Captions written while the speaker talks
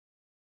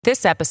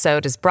This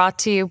episode is brought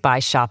to you by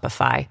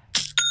Shopify.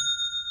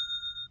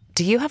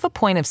 Do you have a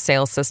point of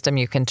sale system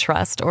you can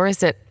trust, or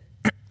is it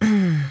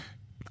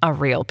a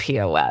real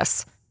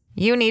POS?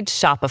 You need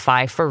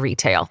Shopify for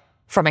retail.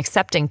 From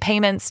accepting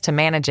payments to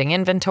managing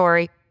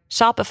inventory,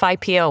 Shopify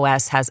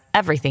POS has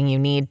everything you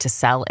need to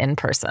sell in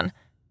person.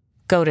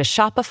 Go to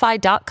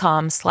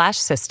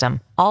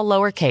shopify.com/system, all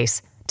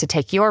lowercase, to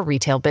take your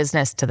retail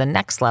business to the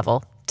next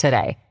level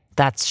today.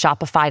 That's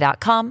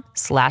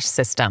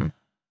shopify.com/system.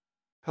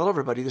 Hello,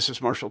 everybody. This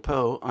is Marshall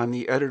Poe. I'm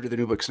the editor of the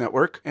New Books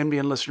Network.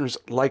 NBN listeners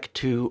like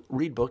to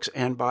read books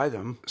and buy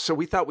them. So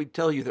we thought we'd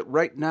tell you that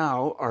right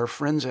now, our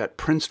friends at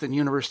Princeton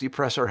University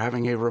Press are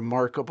having a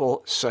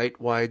remarkable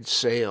site-wide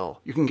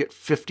sale. You can get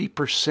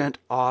 50%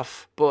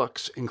 off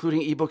books,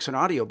 including ebooks and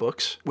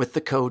audiobooks, with the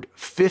code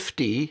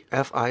 50,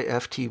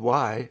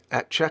 F-I-F-T-Y,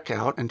 at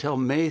checkout until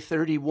May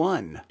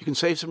 31. You can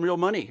save some real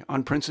money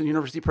on Princeton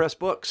University Press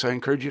books. I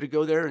encourage you to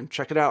go there and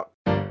check it out.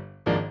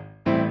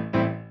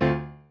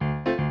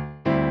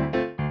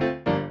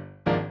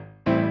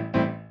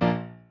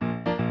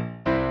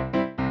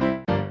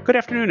 Good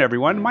afternoon,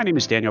 everyone. My name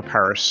is Daniel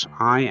Paris.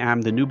 I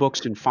am the New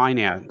Books in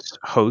Finance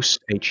host,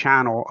 a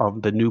channel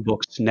of the New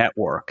Books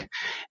Network.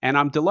 And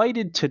I'm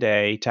delighted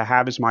today to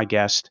have as my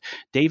guest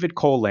David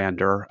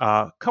Colander,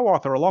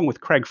 co-author along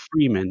with Craig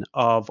Freeman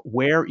of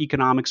Where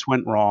Economics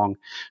Went Wrong,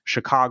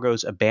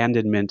 Chicago's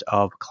Abandonment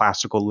of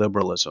Classical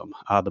Liberalism.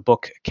 The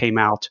book came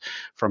out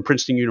from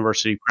Princeton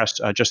University Press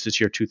just this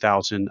year,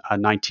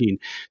 2019.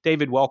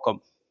 David,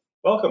 welcome.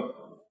 Welcome.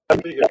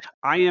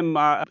 I am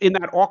in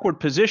that awkward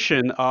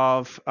position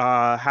of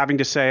having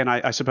to say, and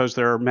I suppose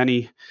there are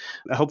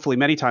hopefully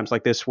many times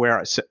like this,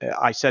 where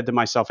I said to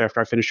myself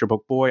after I finished your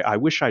book, boy, I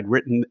wish I'd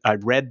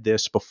read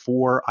this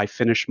before I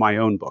finished my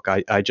own book.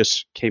 I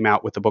just came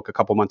out with the book a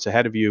couple months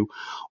ahead of you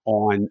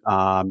on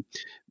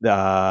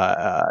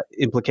the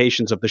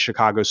implications of the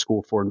Chicago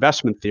School for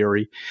Investment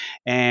Theory.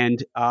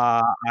 And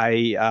however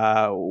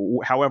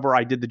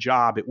I did the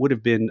job, it would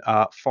have been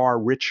far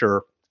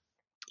richer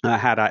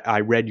had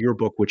I read your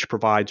book, which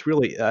provides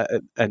really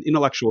an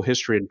intellectual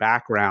history and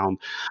background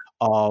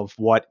of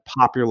what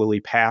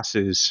popularly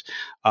passes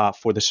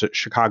for the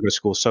Chicago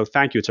School. So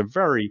thank you. It's a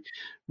very,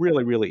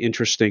 really, really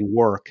interesting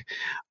work.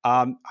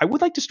 I would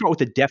like to start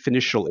with a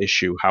definitional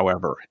issue,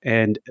 however,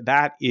 and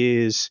that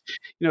is,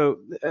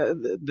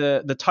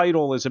 the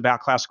title is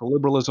about classical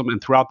liberalism,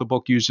 and throughout the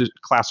book uses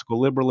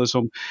classical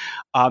liberalism.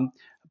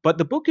 But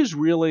the book is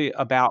really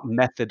about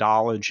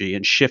methodology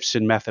and shifts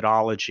in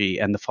methodology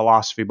and the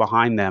philosophy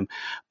behind them.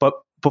 But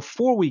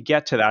before we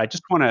get to that, I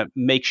just want to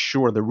make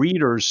sure the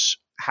readers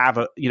have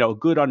a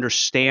good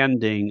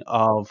understanding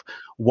of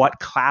what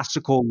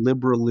classical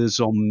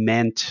liberalism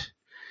meant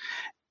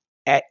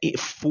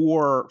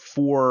for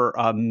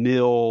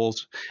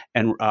Mills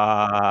and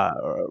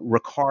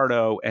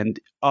Ricardo and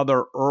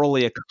other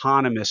early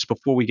economists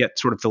before we get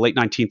sort of the late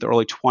 19th,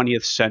 early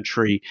 20th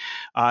century,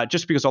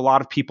 just because a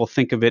lot of people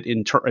think of it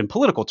in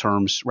political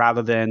terms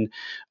rather than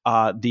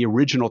the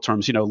original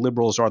terms.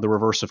 Liberals are the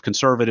reverse of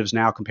conservatives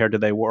now compared to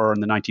they were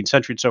in the 19th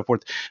century and so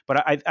forth.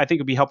 But I think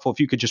it'd be helpful if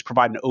you could just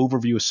provide an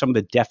overview of some of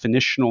the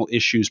definitional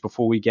issues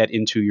before we get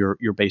into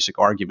your basic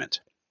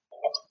argument.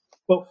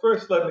 Well,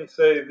 first, let me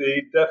say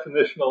the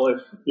definitional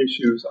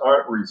issues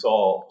aren't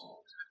resolved.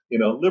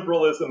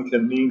 Liberalism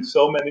can mean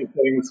so many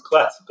things,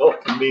 classical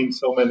can mean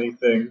so many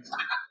things,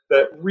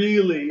 that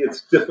really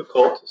it's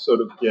difficult to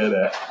sort of get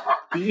at.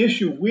 The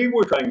issue we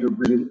were trying to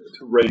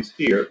raise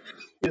here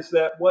is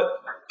that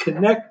what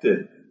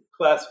connected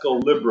classical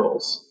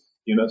liberals,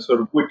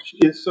 which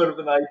is sort of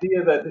an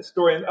idea that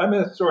I'm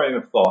a historian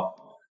of thought,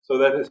 so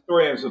that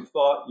historians of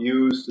thought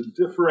use to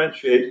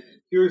differentiate,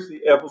 here's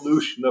the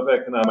evolution of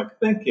economic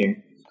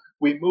thinking.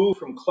 We move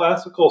from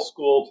classical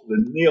school to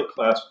the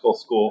neoclassical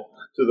school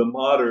to the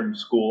modern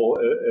school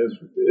as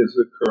is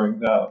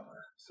occurring now.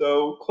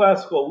 So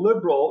classical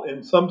liberal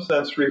in some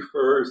sense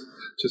refers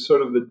to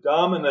sort of the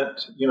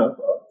dominant,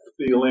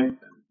 feeling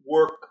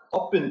work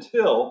up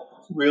until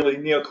really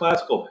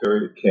neoclassical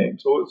period came.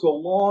 So it was a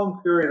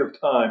long period of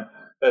time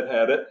that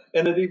had it,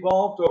 and it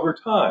evolved over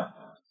time.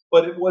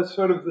 But it was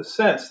sort of the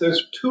sense,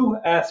 there's two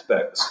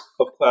aspects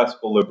of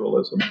classical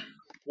liberalism.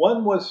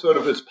 One was sort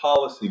of its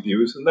policy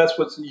views, and that's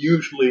what's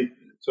usually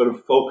sort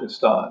of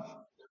focused on.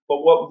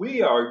 But what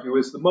we argue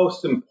is the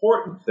most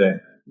important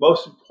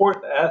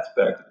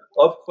aspect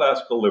of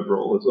classical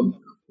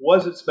liberalism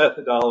was its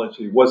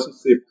methodology, was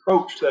its the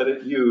approach that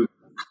it used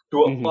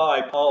to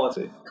apply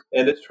policy.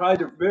 And it tried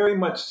to very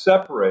much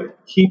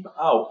keep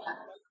out.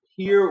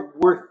 Here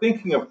we're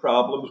thinking of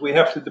problems, we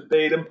have to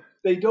debate them.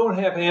 They don't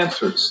have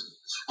answers.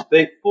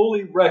 They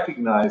fully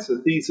recognize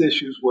that these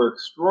issues were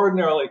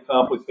extraordinarily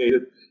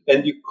complicated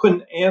and you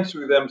couldn't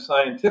answer them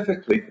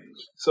scientifically.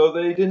 So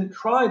they didn't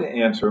try to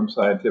answer them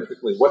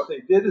scientifically. What they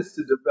did is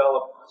to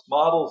develop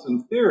models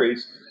and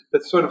theories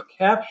that sort of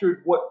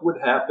captured what would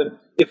happen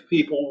if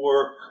people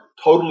were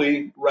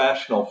totally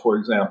rational, for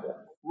example,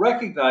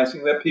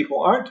 recognizing that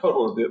people aren't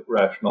totally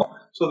rational.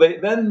 So they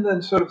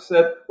then sort of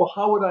said, well,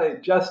 how would I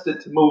adjust it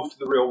to move to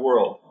the real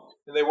world?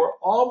 And they were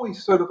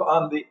always sort of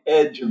on the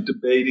edge of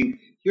debating,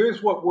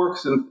 here's what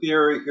works in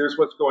theory, here's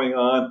what's going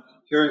on,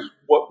 here's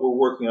what we're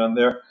working on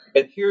there,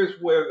 and here's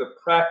where the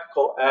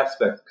practical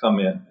aspects come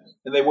in.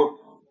 And they were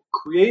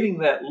creating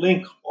that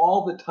link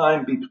all the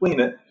time between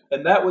it,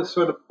 and that was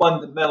sort of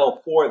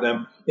fundamental for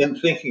them in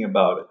thinking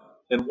about it.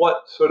 And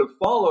what sort of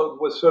followed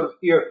was sort of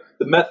here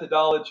the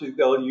methodology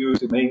they'll use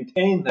to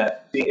maintain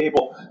that, being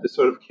able to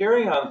sort of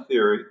carry on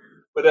theory,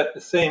 but at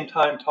the same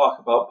time talk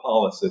about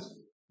policy.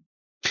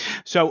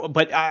 So,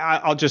 but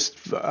I'll just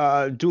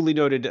duly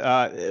noted.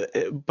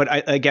 I'm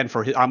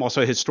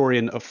also a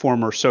historian of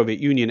former Soviet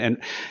Union,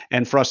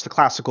 and for us, the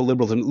classical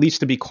liberalism, at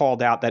least to be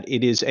called out that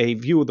it is a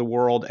view of the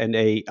world and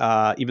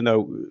even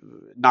though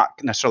not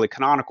necessarily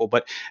canonical,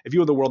 but a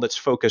view of the world that's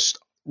focused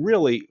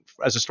really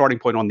as a starting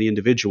point on the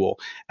individual,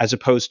 as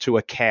opposed to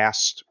a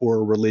caste or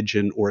a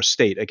religion or a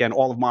state. Again,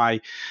 all of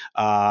my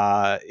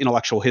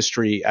intellectual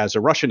history as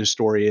a Russian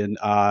historian,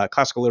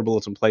 classical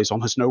liberalism plays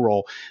almost no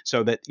role.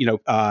 So that,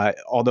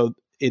 although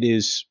it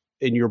is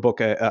in your book,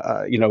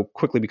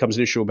 quickly becomes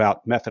an issue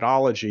about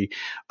methodology.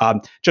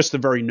 Just the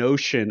very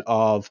notion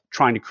of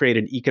trying to create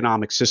an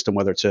economic system,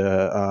 whether it's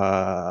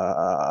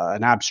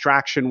an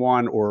abstraction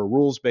one or a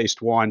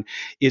rules-based one,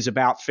 is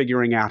about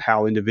figuring out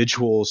how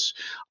individuals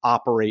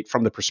operate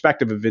from the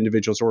perspective of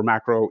individuals or a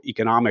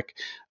macroeconomic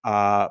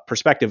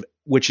perspective,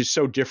 which is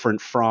so different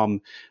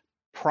from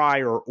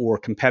prior or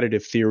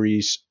competitive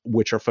theories,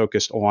 which are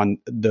focused on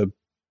the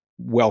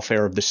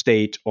welfare of the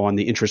state, on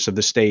the interests of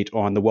the state,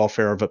 on the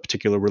welfare of a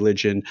particular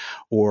religion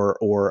or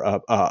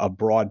a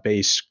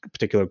broad-based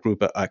particular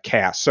group, a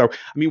caste. So,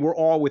 I mean, we're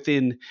all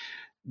within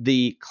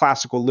the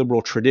classical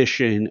liberal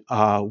tradition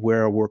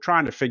where we're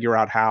trying to figure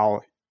out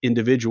how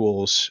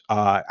individuals,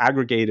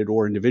 aggregated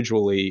or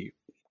individually,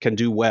 can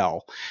do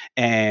well.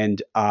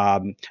 And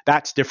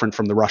that's different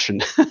from the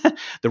Russian.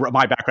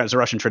 My background is a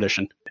Russian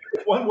tradition.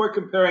 If one were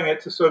comparing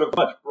it to sort of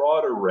much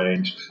broader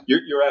range,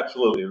 you're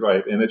absolutely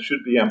right. And it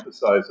should be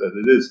emphasized that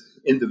it is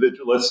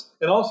individualist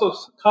and also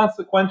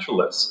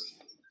consequentialist,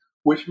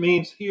 which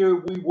means here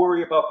we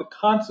worry about the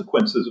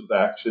consequences of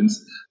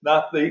actions,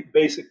 not the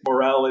basic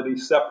morality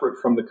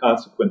separate from the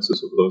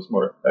consequences of those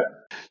morals.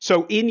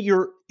 So in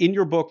your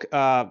book,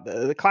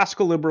 the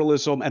classical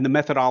liberalism and the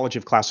methodology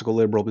of classical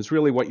liberalism is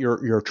really what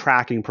you're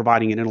tracking,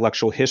 providing an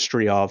intellectual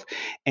history of,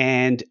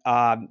 and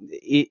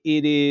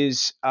it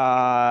is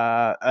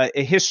a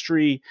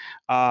history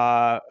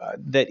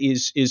that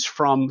is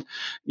from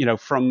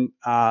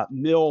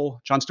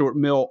John Stuart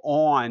Mill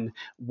on,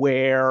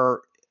 where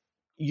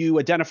you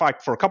identify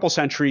for a couple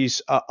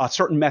centuries a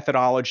certain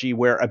methodology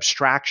where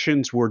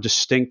abstractions were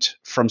distinct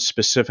from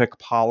specific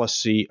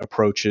policy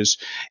approaches,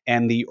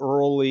 and the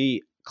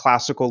early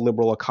classical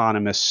liberal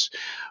economists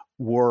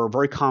were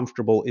very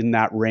comfortable in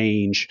that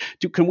range.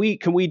 Can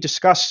we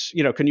discuss,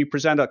 can you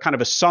present a kind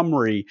of a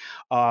summary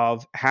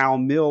of how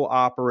Mill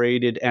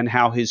operated and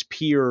how his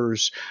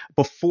peers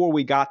before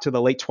we got to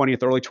the late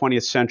 20th, early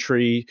 20th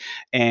century,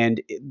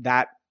 and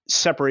that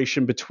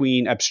separation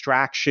between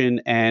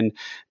abstraction and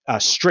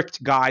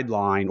strict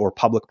guideline or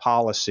public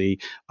policy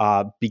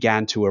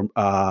began to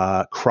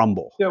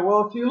crumble? Yeah,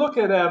 well, if you look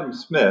at Adam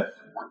Smith,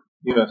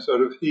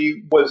 sort of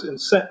he was in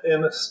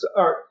the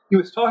start, he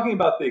was talking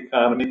about the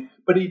economy,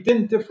 but he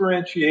didn't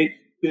differentiate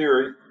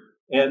theory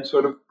and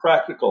sort of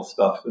practical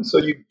stuff. And so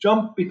you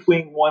jump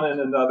between one and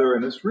another,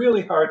 and it's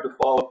really hard to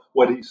follow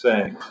what he's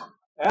saying.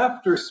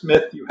 After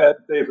Smith, you had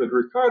David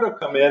Ricardo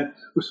come in,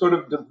 who sort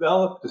of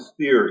developed a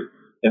theory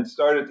and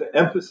started to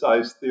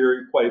emphasize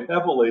theory quite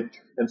heavily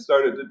and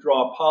started to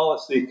draw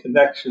policy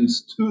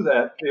connections to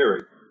that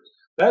theory.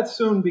 That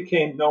soon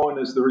became known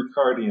as the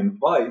Ricardian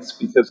vice,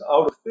 because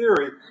out of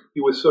theory, he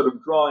was sort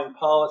of drawing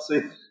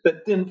policy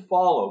that didn't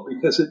follow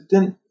because it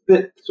didn't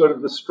fit sort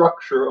of the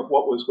structure of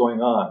what was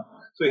going on.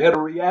 So he had a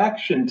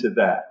reaction to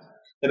that.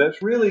 And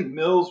it's really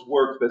Mill's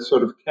work that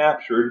sort of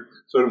captured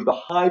sort of the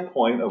high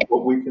point of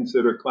what we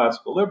consider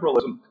classical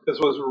liberalism, because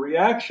it was a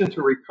reaction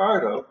to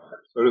Ricardo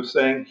sort of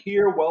saying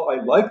here, well,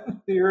 I like the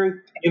theory,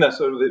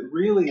 sort of it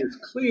really is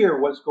clear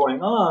what's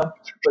going on,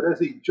 but as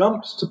he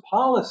jumps to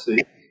policy,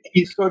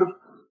 he's sort of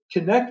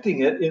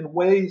connecting it in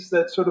ways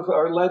that sort of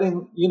are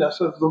letting,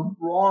 sort of the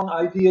wrong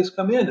ideas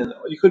come in. And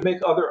you could make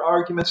other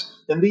arguments,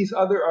 and these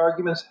other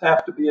arguments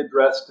have to be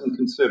addressed and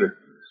considered.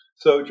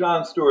 So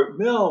John Stuart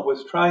Mill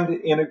was trying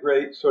to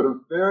integrate sort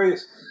of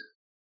various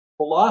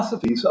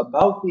philosophies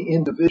about the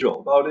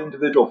individual, about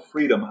individual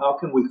freedom. How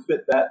can we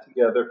fit that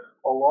together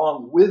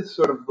along with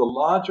sort of the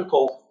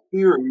logical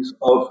theories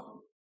of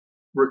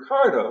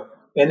Ricardo?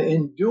 And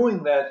in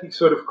doing that, he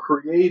sort of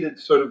created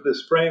sort of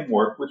this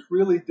framework which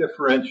really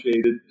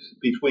differentiated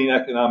between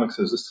economics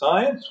as a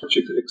science, which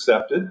it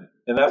accepted,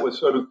 and that was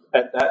sort of,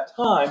 at that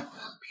time,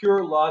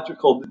 pure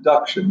logical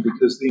deduction,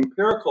 because the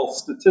empirical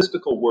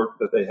statistical work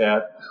that they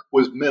had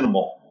was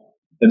minimal.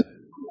 And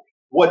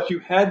what you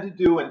had to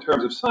do in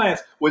terms of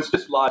science was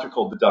just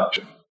logical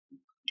deduction.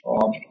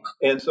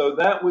 And so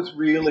that was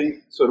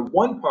really sort of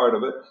one part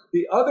of it.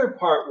 The other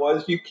part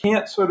was you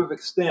can't sort of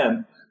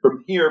extend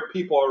from here,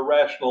 people are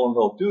rational and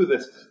they'll do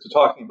this, to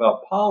talking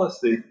about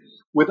policy.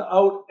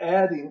 without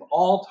adding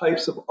all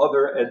types of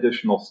other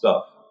additional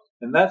stuff.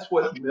 And that's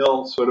what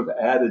Mill sort of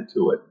added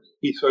to it.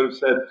 He sort of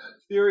said,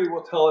 theory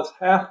will tell us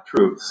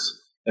half-truths.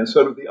 And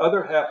sort of the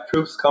other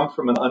half-truths come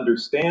from an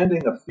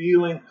understanding, a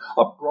feeling,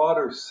 a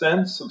broader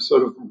sense of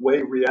sort of the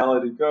way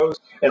reality goes.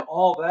 And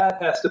all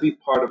that has to be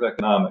part of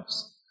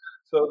economics.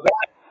 So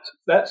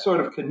that sort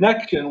of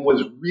connection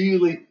was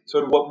really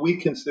sort of what we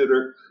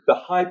consider the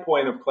high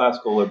point of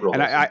classical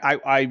liberalism. And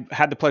I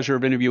had the pleasure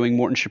of interviewing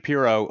Morton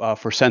Shapiro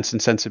for Sense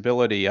and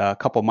Sensibility a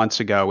couple months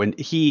ago, and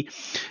he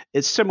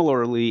is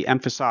similarly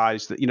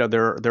emphasized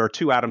that there are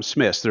two Adam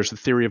Smiths. There's the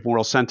theory of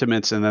moral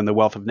sentiments, and then the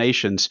Wealth of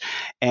Nations.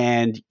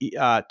 And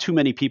too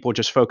many people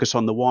just focus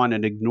on the one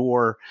and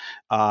ignore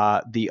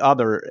the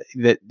other.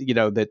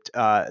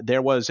 That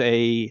there was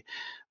a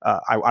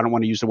I don't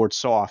want to use the word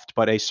soft,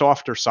 but a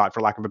softer side,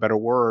 for lack of a better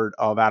word,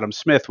 of Adam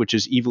Smith, which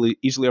is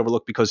easily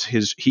overlooked because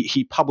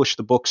he published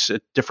the books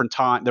at different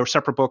times. They were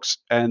separate books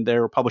and they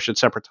were published at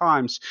separate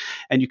times,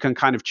 and you can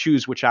kind of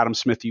choose which Adam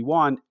Smith you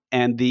want.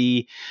 And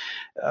the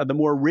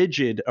more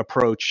rigid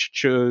approach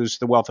chose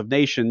the Wealth of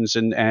Nations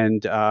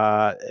and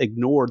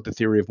ignored the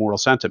theory of moral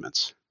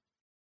sentiments.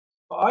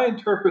 I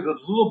interpret it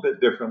a little bit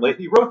differently.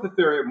 He wrote the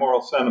theory of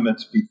moral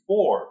sentiments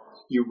before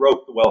he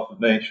wrote the Wealth of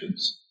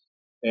Nations.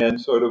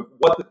 And sort of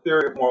what the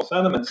theory of moral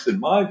sentiments,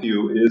 in my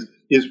view,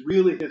 is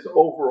really his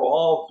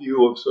overall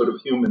view of sort of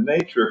human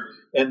nature,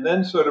 and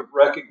then sort of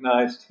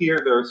recognized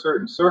here there are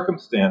certain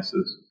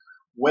circumstances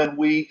when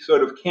we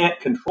sort of can't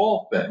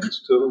control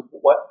things to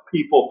what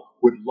people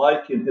would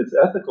like in his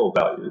ethical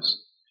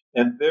values.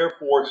 And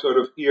therefore, sort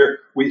of here,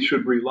 we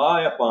should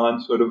rely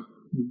upon sort of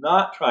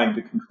not trying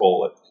to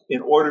control it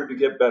in order to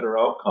get better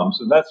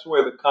outcomes. And that's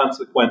where the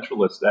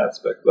consequentialist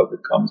aspect of it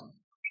comes.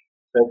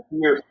 That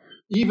here,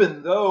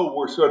 even though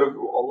we're sort of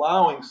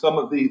allowing some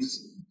of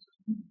these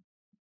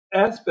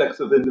aspects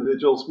of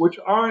individuals which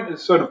aren't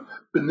as sort of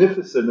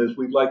beneficent as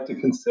we'd like to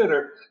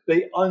consider,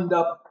 they end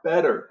up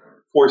better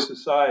for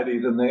society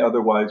than they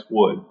otherwise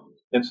would.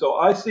 And so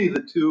I see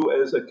the two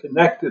as a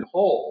connected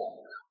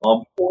whole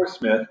for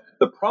Smith.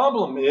 The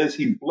problem is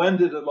he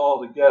blended it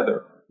all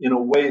together in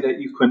a way that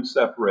you couldn't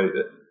separate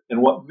it.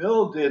 And what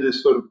Mill did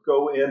is sort of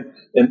go in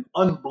and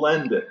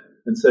unblend it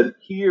and said,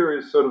 here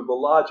is sort of the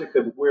logic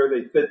of where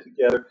they fit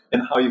together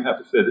and how you have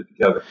to fit it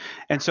together.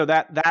 And so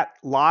that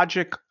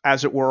logic,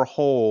 as it were,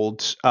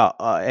 holds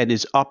and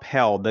is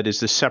upheld. That is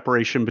the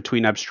separation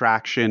between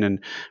abstraction and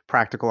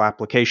practical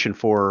application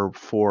for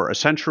a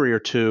century or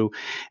two.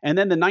 And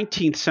then the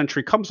 19th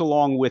century comes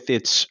along with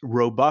its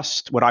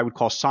robust, what I would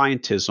call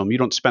scientism. You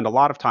don't spend a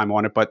lot of time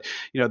on it, but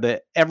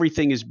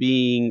everything is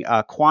being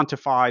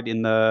quantified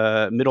in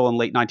the middle and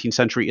late 19th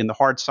century in the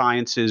hard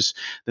sciences.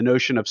 The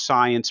notion of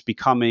science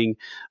becoming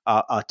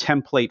a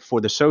template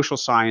for the social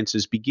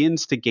sciences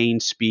begins to gain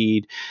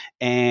speed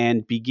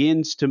and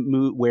begins to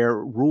move where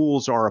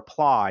rules are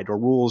applied, or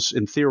rules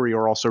in theory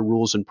are also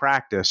rules in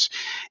practice.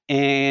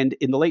 And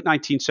in the late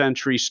 19th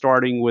century,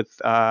 starting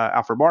with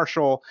Alfred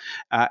Marshall,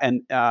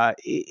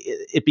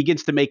 it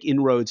begins to make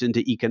inroads into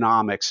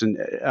economics. And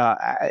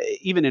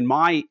even in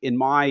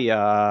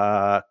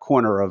my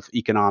corner of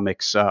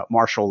economics,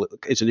 Marshall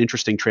is an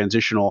interesting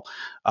transitional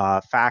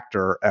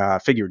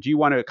figure. Do you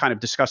want to kind of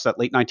discuss that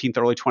late 19th,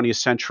 early 20th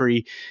century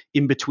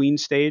in-between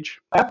stage?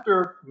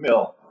 After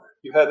Mill,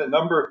 you had a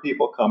number of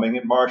people coming,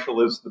 and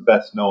Marshall is the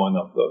best known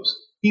of those.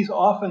 He's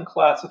often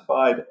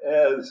classified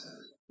as,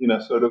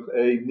 sort of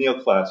a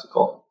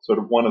neoclassical, sort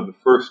of one of the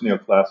first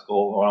neoclassical,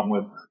 along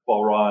with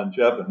Walras and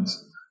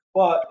Jevons.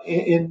 But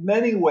in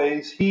many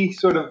ways, he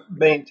sort of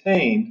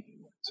maintained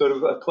sort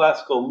of a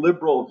classical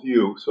liberal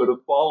view, sort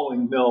of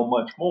following Mill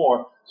much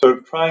more, sort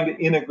of trying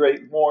to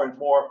integrate more and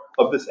more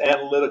of this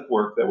analytic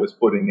work that was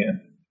putting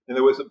in. And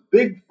there was a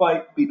big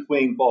fight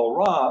between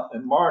Walras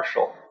and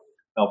Marshall.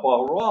 Now,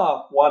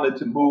 Walras wanted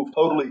to move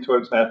totally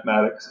towards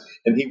mathematics,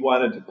 and he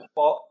wanted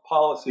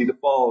policy to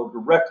follow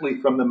directly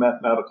from the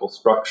mathematical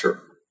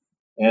structure.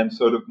 And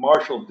sort of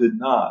Marshall did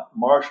not.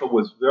 Marshall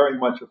was very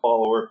much a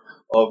follower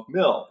of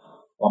Mill,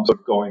 sort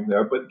of going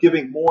there, but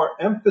giving more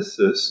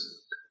emphasis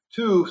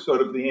to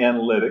sort of the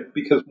analytic,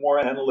 because more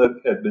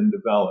analytic had been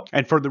developed.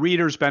 And for the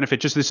reader's benefit,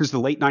 this is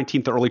the late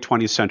 19th, early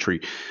 20th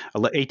century,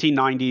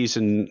 1890s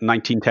and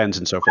 1910s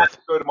and so forth.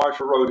 Sort of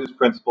Marshall wrote his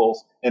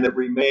principles, and it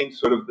remained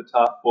sort of the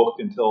top book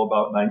until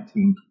about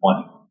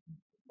 1920.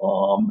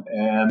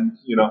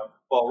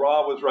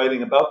 Walras was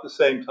writing about the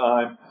same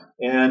time,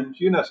 and,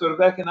 sort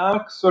of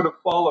economics sort of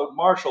followed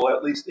Marshall,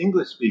 at least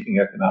English-speaking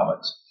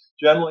economics,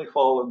 generally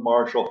followed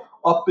Marshall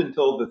up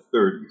until the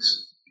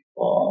 30s.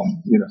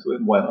 So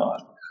it went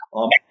on.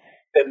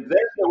 And then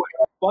there was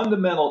a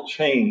fundamental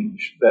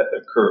change that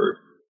occurred.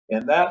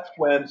 And that's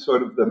when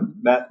sort of the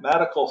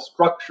mathematical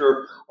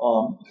structure,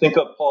 think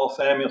of Paul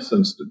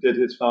Samuelson did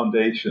his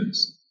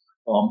foundations,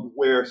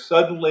 where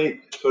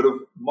suddenly sort of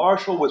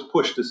Marshall was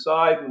pushed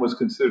aside and was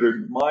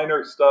considered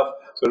minor stuff,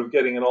 sort of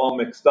getting it all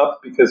mixed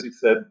up because he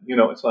said,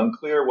 it's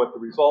unclear what the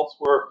results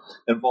were.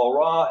 And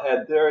Walras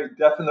had very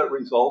definite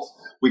results.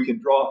 We can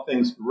draw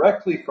things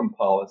directly from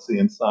policy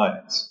and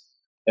science.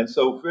 And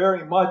so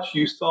very much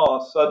you saw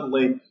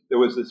suddenly there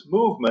was this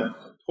movement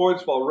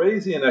towards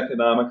Walrasian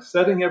economics,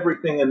 setting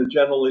everything in a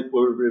general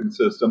equilibrium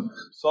system,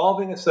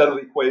 solving a set of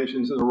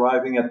equations and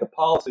arriving at the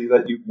policy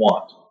that you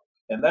want.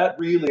 And that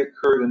really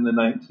occurred in the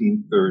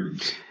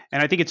 1930s.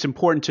 And I think it's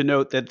important to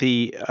note that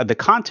the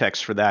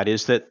context for that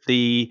is that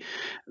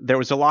there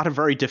was a lot of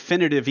very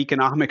definitive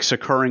economics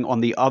occurring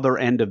on the other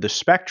end of the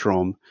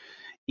spectrum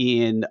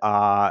in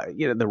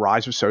the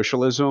rise of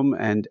socialism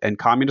and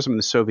communism in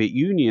the Soviet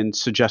Union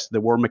suggested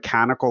there were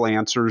mechanical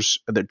answers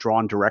that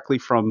drawn directly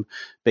from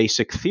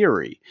basic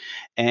theory.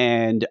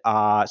 And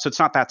so it's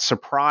not that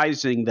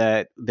surprising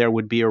that there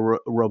would be a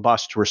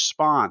robust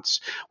response.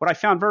 What I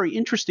found very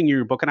interesting in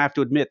your book, and I have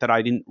to admit that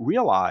I didn't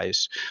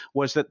realize,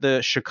 was that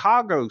the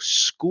Chicago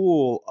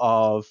School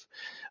of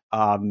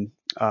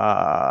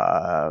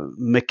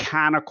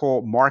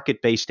mechanical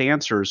market-based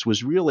answers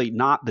was really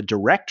not the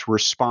direct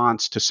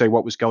response to, say,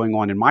 what was going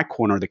on in my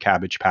corner of the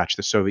Cabbage Patch,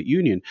 the Soviet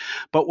Union,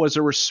 but was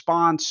a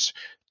response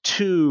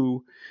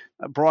to,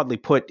 broadly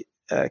put,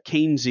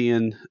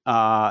 Keynesian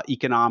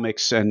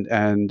economics and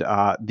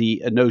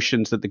the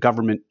notions that the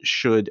government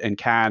should and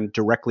can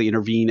directly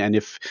intervene, and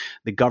if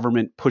the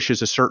government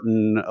pushes a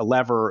certain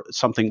lever,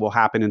 something will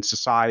happen in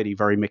society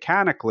very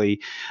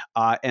mechanically,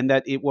 and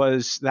that it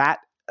was that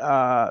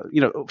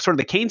sort of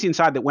the Keynesian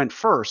side that went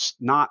first,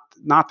 not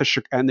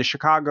the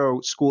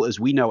Chicago School as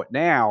we know it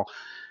now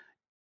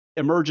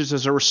emerges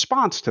as a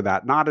response to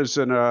that, not as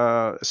an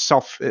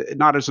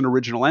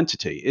original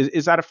entity.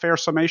 Is that a fair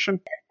summation?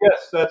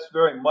 Yes, that's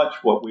very much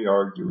what we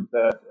argued.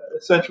 That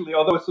essentially,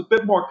 although it's a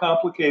bit more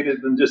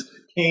complicated than just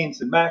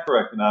Keynes and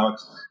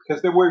macroeconomics,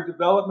 because there were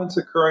developments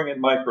occurring in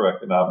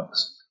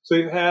microeconomics. So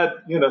you had,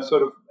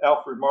 sort of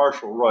Alfred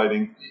Marshall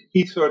writing.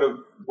 He sort of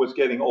was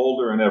getting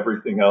older and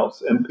everything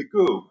else, and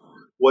Pigou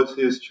was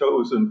his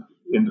chosen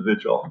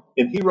individual.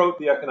 And he wrote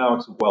The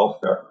Economics of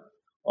Welfare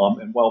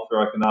and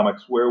Welfare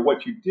Economics, where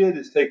what you did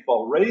is take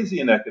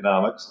Walrasian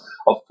economics,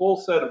 a full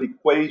set of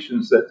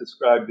equations that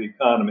describe the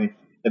economy,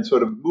 and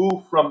sort of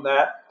move from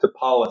that to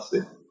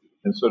policy.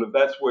 And sort of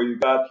that's where you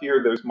got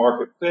here. There's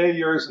market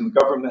failures, and the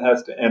government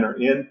has to enter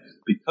in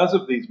because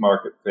of these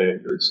market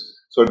failures.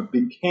 Sort of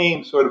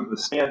became sort of the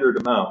standard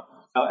amount.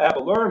 Now,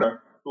 Abba Lerner,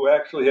 who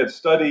actually had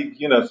studied,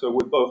 so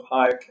with both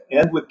Hayek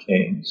and with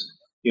Keynes,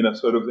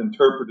 sort of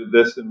interpreted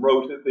this and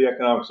wrote The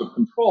Economics of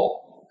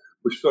Control,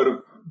 which sort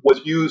of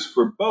was used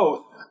for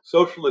both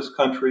socialist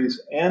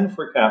countries and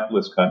for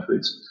capitalist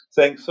countries,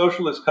 saying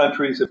socialist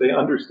countries, if they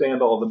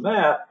understand all the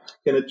math,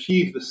 can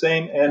achieve the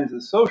same ends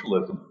as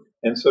socialism.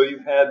 And so you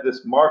had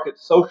this market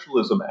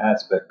socialism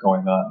aspect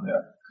going on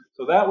there.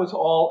 So that was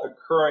all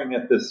occurring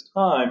at this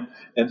time.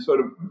 And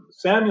sort of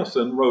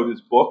Samuelson wrote his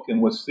book and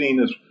was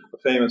seen as a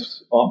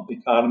famous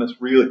economist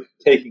really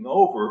taking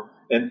over.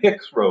 And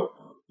Hicks wrote,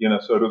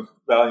 sort of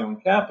Value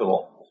and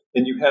Capital.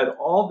 And you had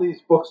all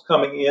these books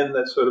coming in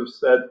that sort of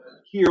said,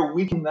 here,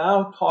 we can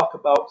now talk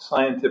about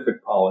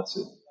scientific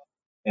policy.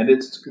 And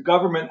the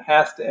government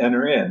has to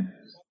enter in.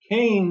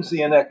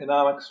 Keynesian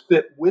economics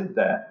fit with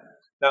that.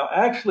 Now,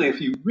 actually,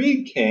 if you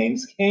read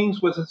Keynes,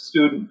 Keynes was a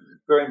student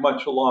very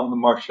much along the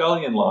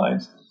Marshallian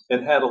lines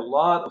and had a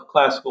lot of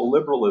classical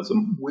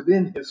liberalism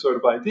within his sort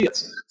of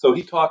ideas. So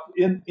he talked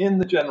in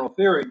the general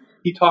theory,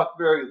 he talked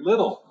very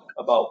little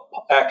about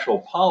actual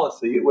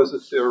policy. It was a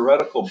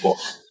theoretical book,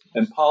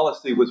 and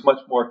policy was much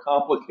more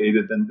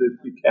complicated than to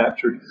be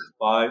captured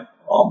by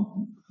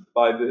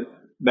the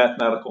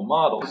mathematical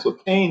model. So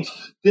Keynes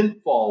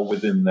didn't fall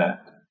within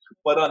that.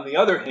 But on the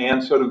other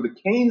hand, sort of the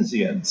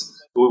Keynesians,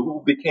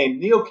 who became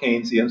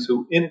neo-Keynesians,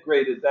 who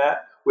integrated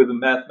that with the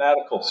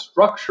mathematical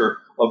structure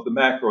of the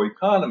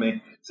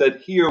macroeconomy,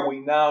 said, here we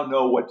now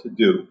know what to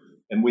do.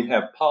 And we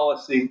have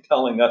policy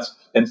telling us,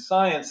 and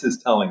science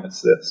is telling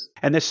us this.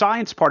 And the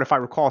science part, if I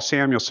recall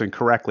Samuelson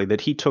correctly,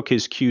 that he took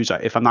his cues,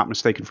 if I'm not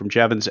mistaken, from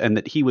Jevons, and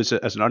that he was,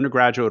 as an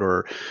undergraduate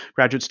or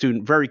graduate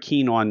student, very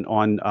keen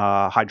on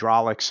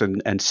hydraulics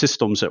and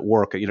systems at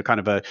work, kind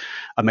of a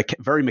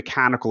very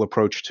mechanical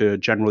approach to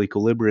general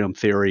equilibrium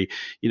theory,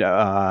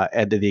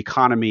 and the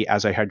economy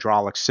as a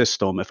hydraulic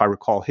system, if I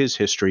recall his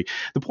history.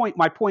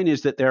 My point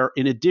is that there,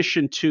 in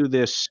addition to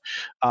this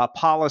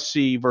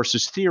policy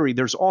versus theory,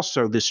 there's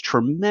also this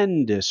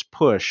tremendous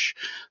push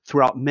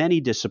throughout many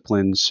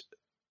disciplines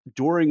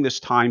during this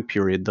time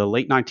period, the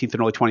late 19th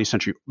and early 20th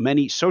century,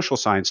 many social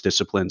science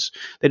disciplines,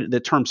 the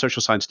term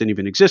social science didn't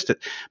even exist,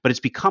 but it's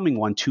becoming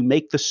one, to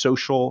make the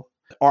social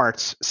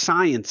arts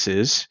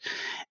sciences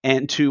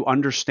and to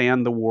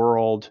understand the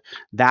world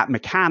that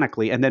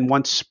mechanically. And then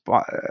once,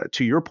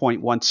 to your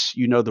point, once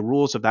you know the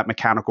rules of that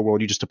mechanical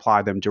world, you just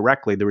apply them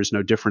directly. There is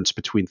no difference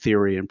between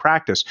theory and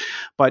practice.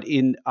 But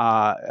in,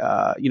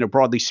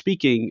 broadly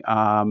speaking,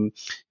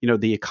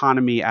 the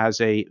economy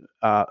as a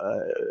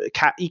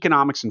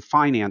economics and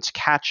finance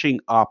catching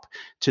up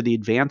to the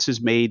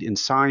advances made in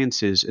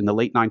sciences in the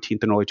late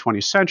 19th and early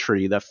 20th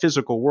century, the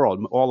physical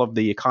world. All of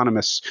the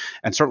economists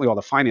and certainly all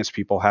the finance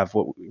people have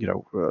what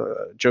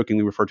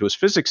jokingly referred to as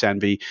physics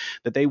envy,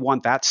 that they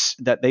want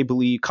that they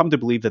come to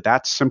believe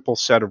that simple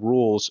set of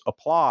rules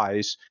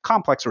applies,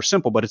 complex or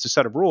simple, but it's a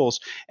set of rules,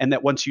 and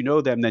that once you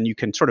know them, then you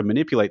can sort of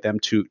manipulate them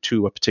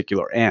to a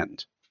particular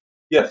end.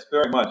 Yes,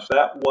 very much.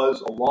 That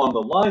was along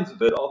the lines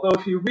of it. Although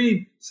if you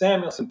read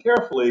Samuelson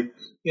carefully,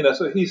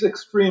 so he's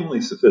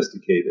extremely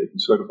sophisticated and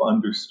sort of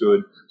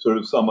understood sort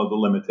of some of the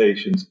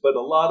limitations. But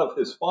a lot of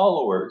his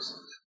followers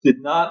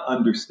did not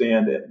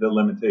understand the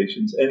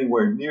limitations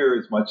anywhere near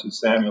as much as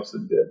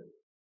Samuelson did.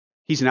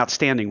 He's an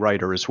outstanding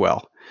writer as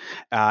well.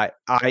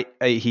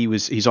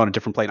 He's on a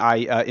different plane.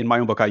 In my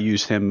own book, I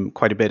used him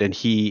quite a bit, and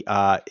he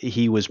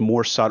was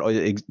more subtle.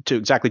 To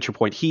exactly to your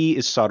point, he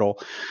is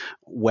subtle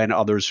when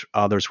others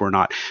were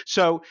not.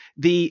 So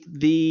the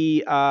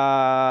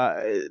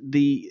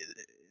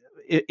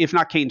if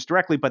not Keynes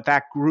directly, but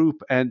that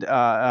group and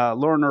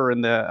Lerner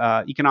and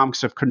the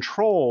economics of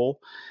control.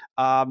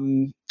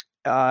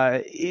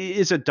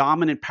 Is a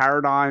dominant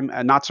paradigm,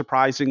 not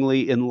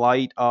surprisingly, in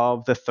light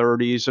of the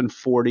 30s and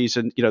 40s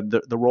and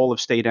the role of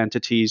state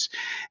entities.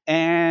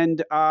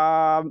 And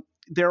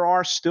there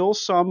are still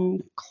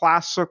some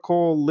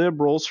classical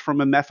liberals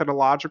from a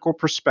methodological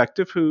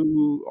perspective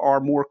who are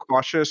more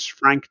cautious.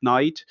 Frank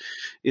Knight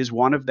is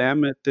one of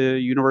them at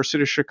the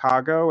University of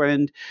Chicago.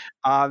 And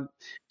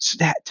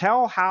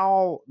tell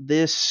how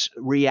this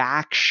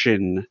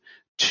reaction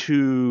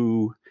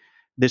to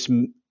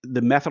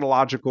the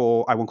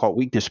methodological, I won't call it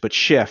weakness, but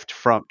shift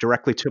from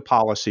directly to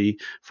policy,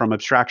 from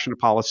abstraction to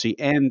policy,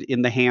 and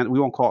in the hand,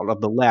 we won't call it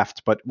of the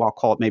left, but I'll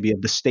call it maybe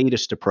of the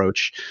statist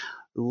approach,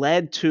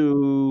 led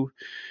to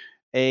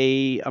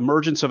a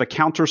emergence of a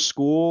counter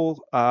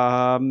school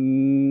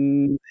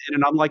in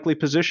an unlikely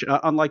position,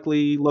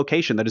 unlikely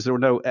location. That is,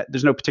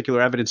 there's no particular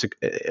evidence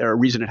or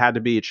reason it had to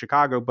be at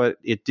Chicago, but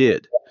it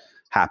did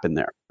happen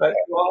there. Right.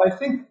 Well, I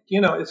think,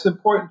 it's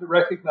important to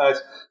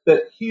recognize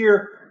that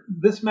here,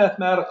 this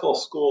mathematical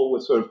school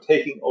was sort of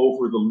taking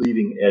over the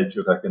leading edge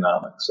of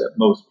economics at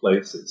most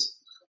places.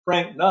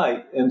 Frank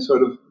Knight and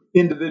sort of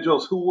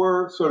individuals who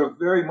were sort of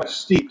very much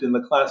steeped in the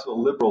classical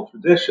liberal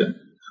tradition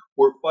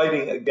were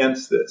fighting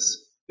against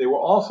this. They were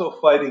also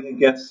fighting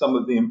against some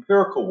of the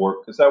empirical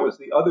work, because that was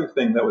the other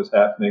thing that was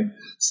happening.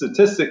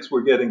 Statistics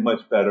were getting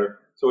much better,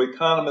 so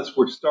economists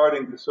were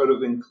starting to sort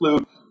of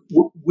include,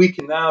 we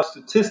can now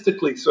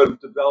statistically sort of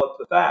develop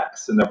the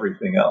facts and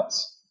everything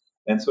else.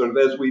 And sort of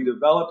as we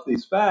develop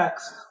these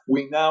facts,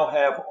 we now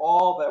have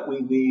all that we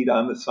need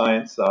on the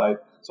science side.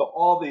 So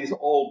all these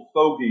old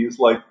fogies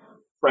like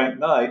Frank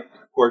Knight,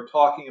 who are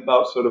talking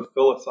about sort of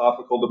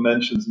philosophical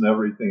dimensions and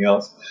everything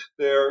else,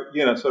 they're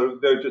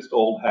just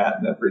old hat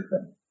and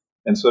everything.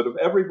 And sort of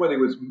everybody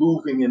was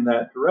moving in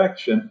that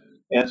direction.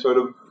 And sort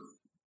of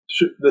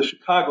the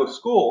Chicago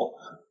School,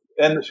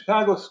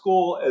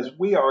 as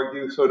we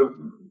argue, sort of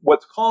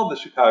what's called the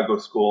Chicago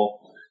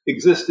School,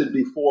 existed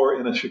before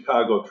in a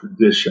Chicago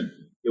tradition.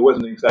 It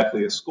wasn't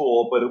exactly a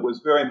school, but it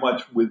was very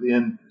much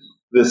within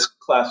this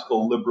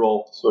classical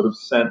liberal sort of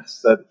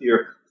sense that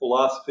here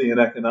philosophy and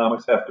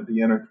economics have to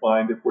be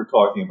intertwined if we're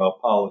talking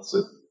about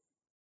policy.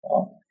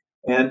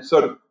 And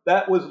sort of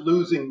that was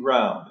losing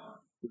ground.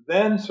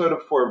 Then sort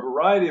of for a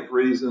variety of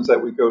reasons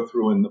that we go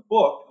through in the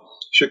book,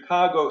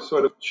 Chicago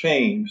sort of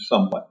changed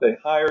somewhat. They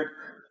hired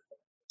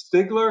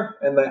Stigler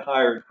and they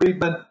hired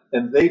Friedman,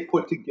 and they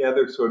put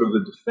together sort of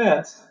a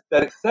defense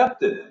that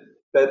accepted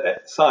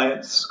that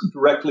science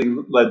directly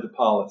led to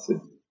policy.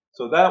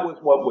 So that was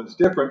what was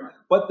different,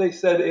 but they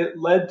said it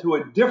led to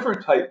a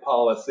different type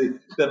policy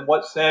than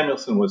what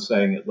Samuelson was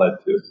saying it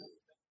led to.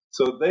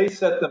 So they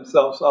set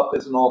themselves up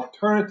as an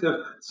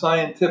alternative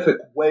scientific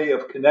way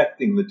of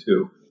connecting the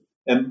two.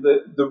 And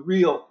the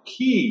real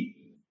key,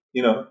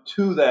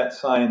 to that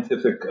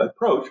scientific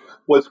approach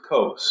was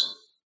Coase.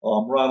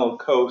 Ronald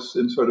Coase,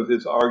 in sort of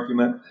his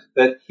argument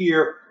that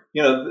here,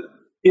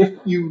 if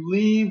you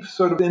leave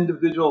sort of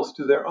individuals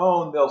to their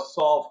own, they'll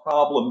solve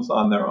problems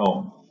on their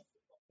own.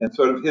 And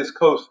sort of his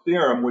Coase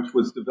theorem, which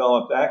was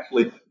developed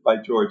actually by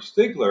George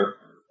Stigler,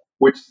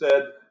 which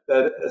said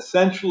that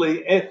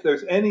essentially if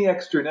there's any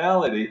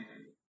externality,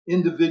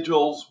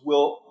 individuals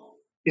will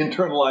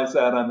internalize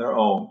that on their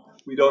own.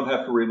 We don't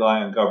have to rely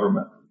on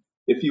government.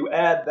 If you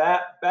add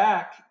that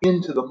back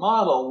into the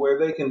model where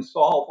they can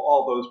solve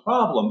all those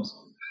problems,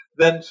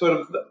 then sort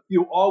of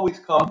you always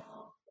come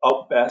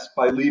out best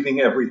by leaving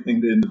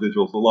everything to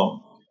individuals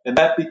alone. And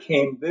that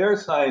became their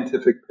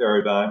scientific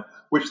paradigm,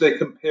 which they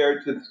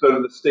compared to sort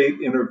of the state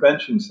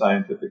intervention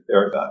scientific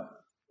paradigm.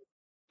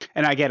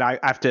 And again, I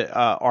have to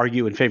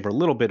argue in favor a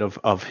little bit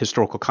of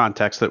historical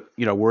context that,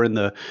 we're in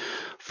the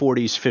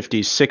 40s,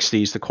 50s,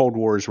 60s, the Cold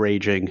War is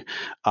raging.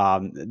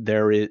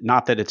 There is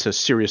not that it's a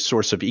serious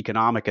source of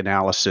economic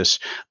analysis,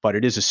 but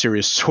it is a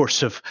serious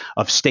source of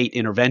state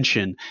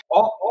intervention.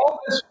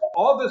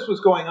 All this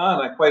was going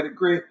on. I quite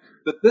agree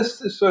that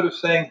this is sort of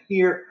saying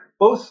here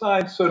both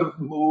sides sort of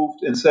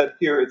moved and said,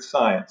 here, it's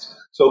science.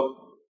 So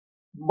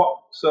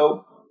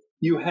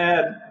you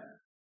had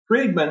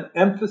Friedman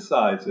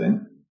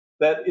emphasizing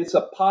that it's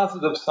a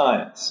positive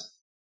science.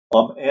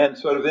 And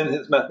sort of in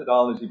his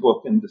methodology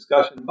book and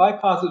discussion, by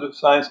positive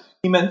science,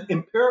 he meant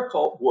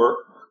empirical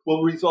work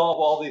will resolve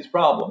all these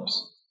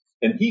problems.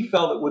 And he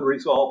felt it would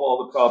resolve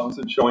all the problems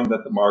in showing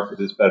that the market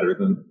is better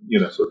than,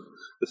 sort of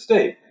the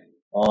state.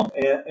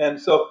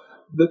 And so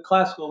the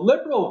classical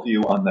liberal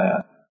view on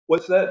that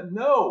was that,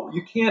 no,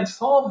 you can't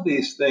solve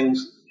these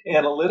things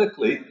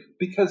analytically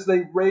because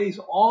they raise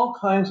all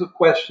kinds of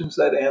questions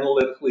that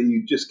analytically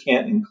you just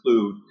can't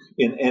include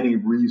in any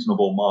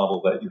reasonable model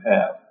that you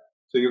have.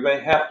 So you're going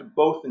to have to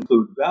both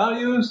include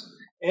values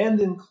and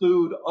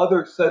include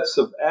other sets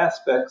of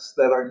aspects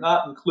that are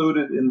not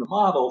included in the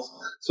models.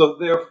 So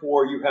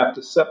therefore, you have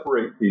to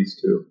separate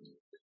these two.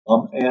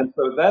 And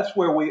so that's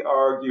where we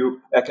argue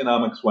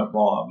economics went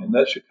wrong, and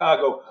that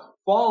Chicago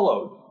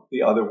followed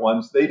the other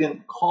ones. They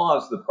didn't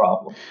cause the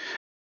problem.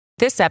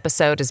 This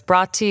episode is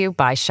brought to you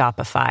by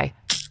Shopify.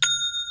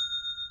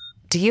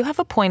 Do you have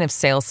a point of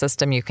sale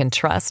system you can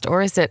trust,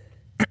 or is it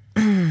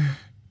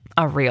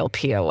a real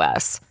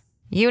POS?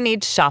 You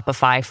need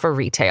Shopify for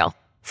retail.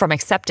 From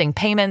accepting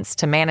payments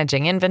to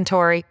managing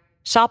inventory,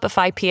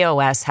 Shopify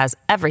POS has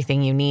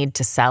everything you need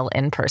to sell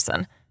in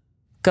person.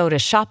 Go to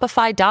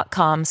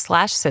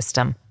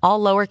shopify.com/system,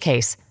 all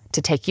lowercase,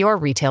 to take your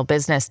retail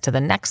business to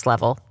the next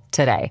level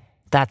today.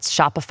 That's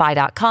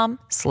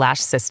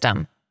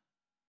shopify.com/system.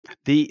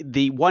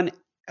 The one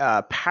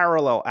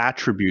parallel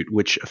attribute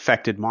which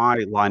affected my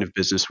line of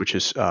business, which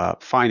is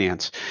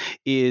finance,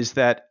 is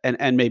that,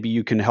 and maybe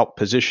you can help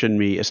position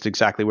me as to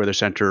exactly where the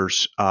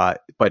centers,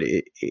 but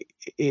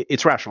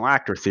it's rational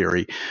actor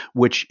theory,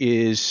 which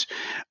is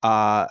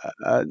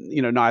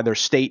neither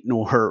state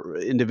nor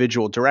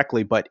individual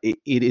directly, but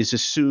it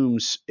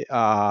assumes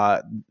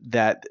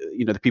that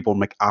the people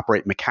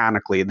operate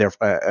mechanically, and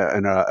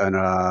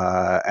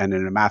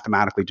in a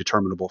mathematically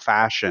determinable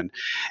fashion,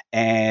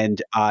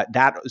 and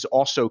that is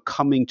also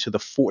coming to the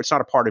fore. It's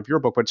not a part of your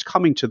book, but it's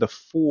coming to the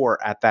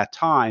fore at that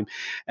time.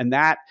 And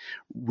that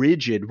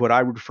rigid, what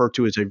I would refer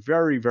to as a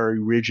very, very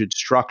rigid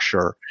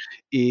structure,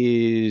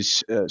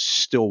 is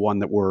still one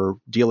that we're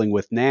dealing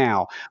with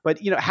now. But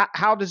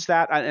how does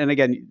that? And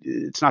again,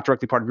 it's not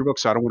directly part of your book,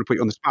 so I don't want to put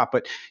you on the spot.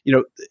 But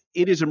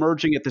it is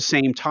emerging at the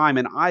same time,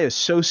 and I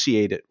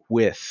associate it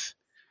with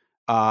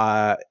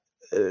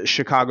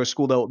Chicago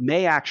School, though it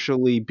may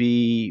actually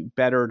be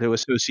better to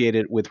associate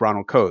it with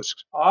Ronald Coase.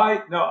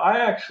 I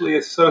actually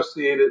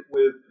associate it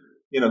with,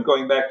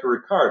 going back to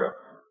Ricardo,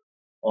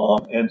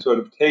 and sort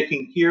of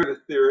taking here the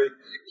theory.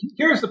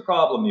 Here's the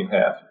problem you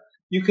have.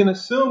 You can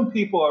assume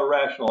people are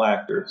rational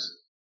actors,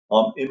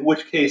 in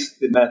which case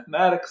the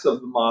mathematics of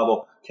the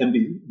model can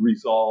be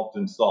resolved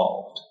and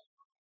solved.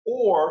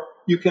 Or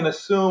you can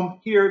assume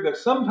here they're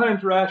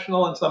sometimes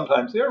rational and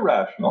sometimes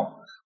irrational,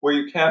 where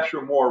you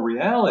capture more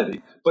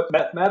reality. But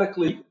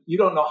mathematically, you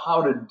don't know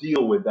how to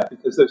deal with that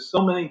because there's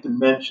so many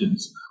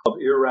dimensions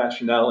of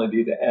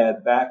irrationality to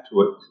add back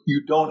to it.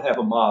 You don't have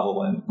a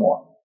model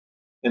anymore.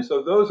 And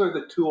so those are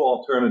the two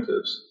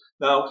alternatives.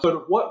 Now, sort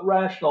of what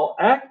rational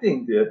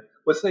acting did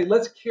was say,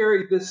 let's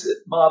carry this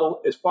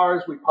model as far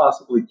as we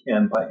possibly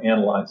can by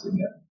analyzing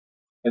it.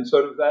 And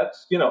sort of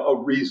that's, a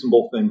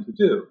reasonable thing to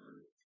do.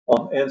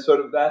 And sort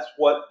of that's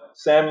what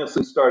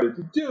Samuelson started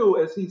to do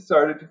as he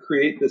started to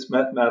create this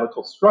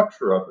mathematical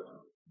structure of it.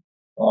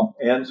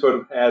 And sort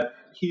of had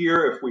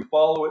here, if we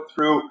follow it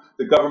through,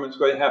 the government's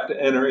going to have to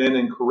enter in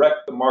and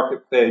correct the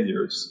market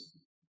failures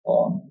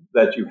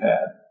that you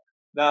had.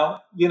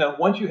 Now,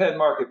 once you had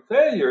market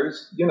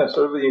failures,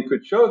 sort of you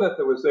could show that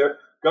there was there,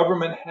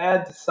 government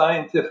had to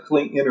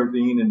scientifically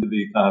intervene into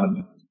the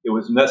economy. It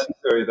was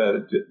necessary that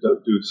it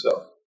do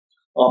so.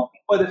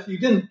 But if you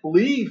didn't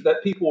believe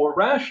that people were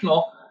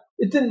rational,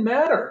 it didn't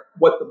matter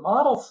what the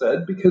model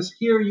said, because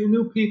here you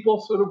knew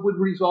people sort of would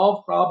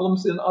resolve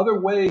problems in other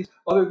ways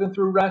other than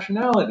through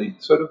rationality.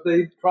 Sort of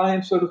they try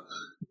and sort of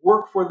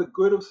work for the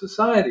good of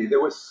society. There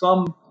was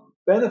some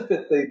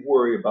benefit they'd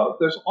worry about.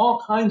 There's all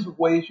kinds of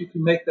ways you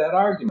can make that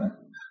argument.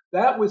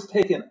 That was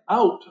taken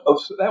out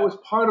of, that was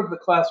part of the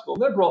classical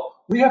liberal.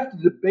 We have to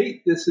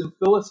debate this in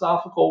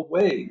philosophical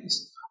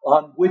ways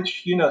on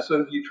which, sort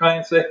of you try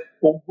and say,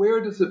 well,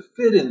 where does it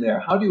fit in there?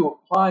 How do you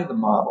apply the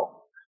model?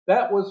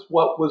 That was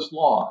what was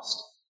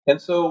lost. And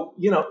so,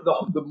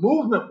 the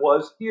movement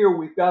was here,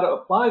 we've got to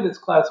apply this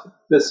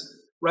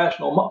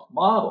rational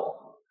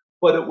model.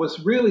 But it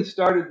was really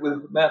started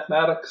with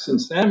mathematics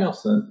and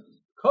Samuelson.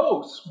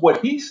 Coase,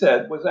 what he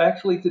said was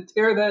actually to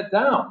tear that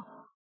down.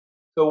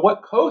 So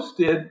what Coase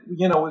did,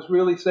 was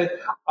really say,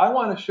 I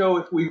want to show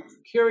if we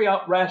carry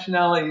out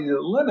rationality to the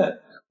limit,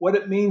 what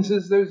it means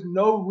is there's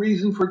no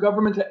reason for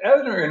government to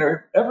ever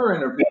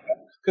intervene,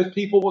 because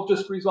people will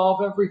just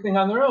resolve everything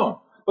on their own.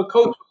 But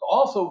Coase was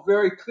also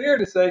very clear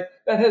to say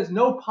that has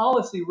no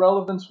policy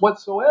relevance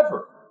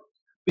whatsoever,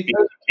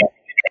 because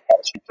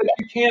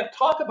you can't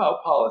talk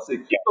about policy.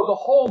 So the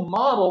whole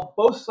model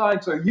both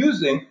sides are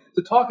using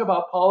to talk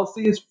about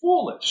policy is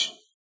foolish.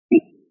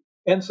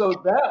 And so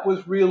that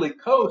was really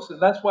Coase,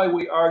 and that's why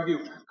we argue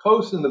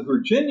Coase and the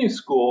Virginia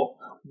School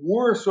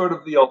were sort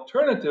of the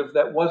alternative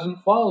that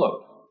wasn't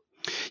followed.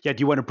 Yeah,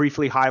 do you want to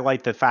briefly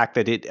highlight the fact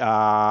that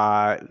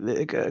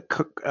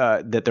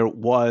that there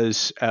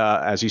was,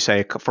 as you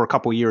say, for a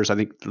couple of years, I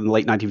think in the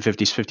late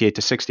 1950s, 58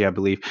 to 60, I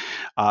believe,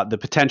 the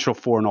potential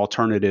for an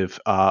alternative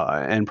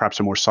and perhaps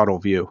a more subtle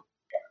view?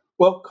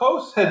 Well,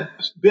 Coase had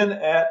been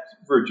at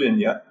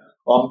Virginia.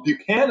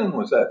 Buchanan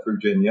was at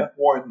Virginia.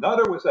 Warren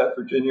Nutter was at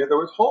Virginia. There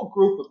was a whole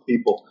group of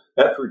people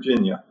at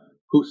Virginia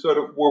who sort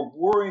of were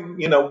worrying,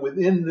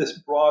 within this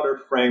broader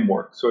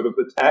framework, sort of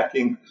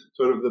attacking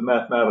sort of the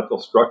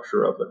mathematical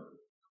structure of it.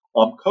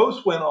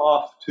 Coase went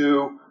off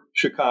to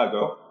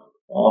Chicago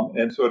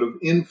and sort of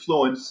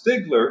influenced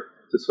Stigler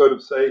to sort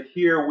of say,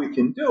 here we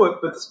can do it.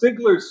 But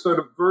Stigler's sort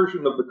of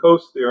version of the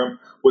Coase theorem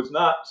was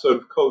not sort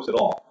of Coase at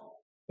all.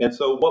 And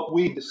so what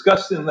we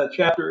discussed in that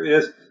chapter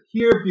is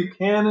here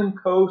Buchanan,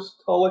 Coase,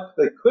 Tulloch,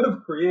 they could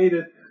have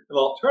created an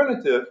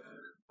alternative,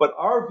 but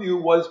our view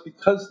was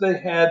because they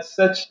had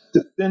such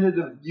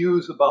definitive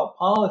views about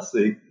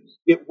policy,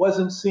 it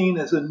wasn't seen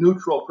as a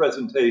neutral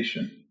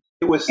presentation.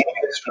 It was seen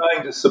as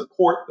trying to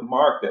support the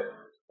market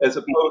as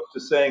opposed to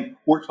saying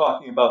we're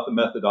talking about the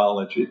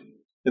methodology.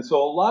 And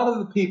so a lot of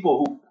the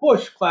people who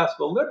push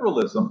classical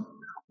liberalism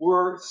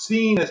were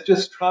seen as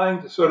just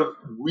trying to sort of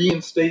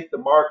reinstate the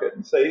market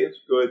and say it's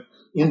good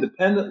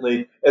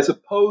independently, as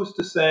opposed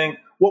to saying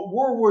what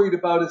we're worried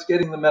about is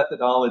getting the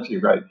methodology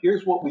right.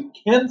 Here's what we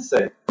can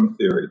say from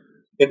theory,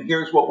 and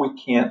here's what we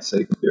can't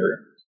say from theory.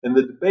 And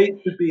the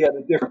debate should be at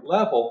a different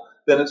level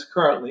than it's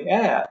currently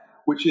at,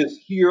 which is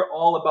here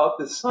all about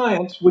this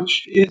science,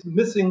 which is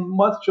missing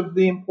much of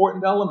the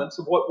important elements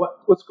of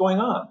what's going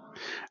on.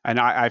 And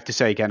I have to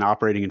say, again,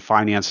 operating in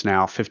finance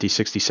now, 50,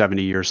 60,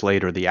 70 years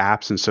later, the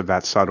absence of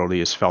that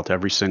subtlety is felt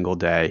every single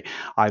day.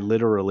 I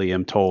literally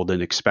am told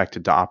and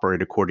expected to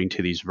operate according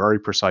to these very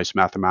precise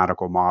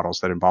mathematical models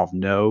that involve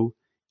no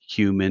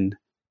human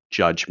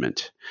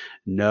judgment,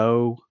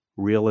 no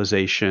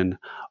realization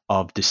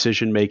of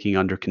decision making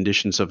under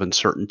conditions of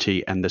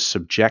uncertainty and the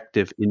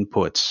subjective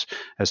inputs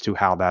as to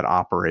how that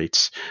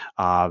operates.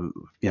 What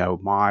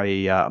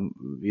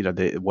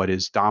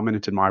is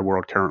dominant in my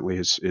world currently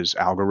is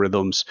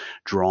algorithms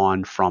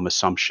drawn from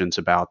assumptions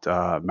about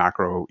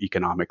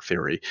macroeconomic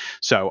theory.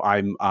 So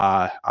I'm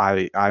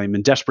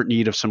in desperate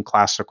need of some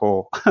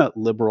classical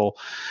liberal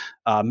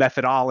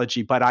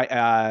methodology, but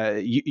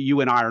you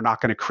and I are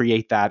not going to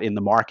create that in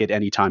the market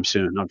anytime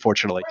soon,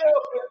 unfortunately.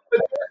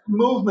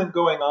 Movement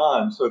going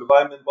on. Sort of,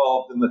 I'm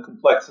involved in the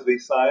complexity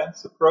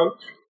science approach,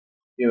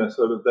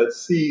 sort of that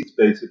sees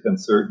basic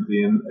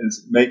uncertainty and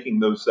is making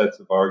those sets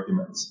of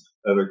arguments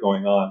that are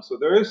going on. So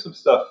there is some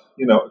stuff,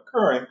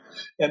 occurring.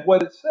 And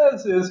what it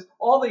says is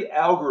all the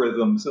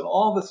algorithms and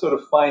all the sort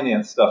of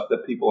finance stuff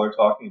that people are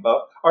talking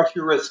about are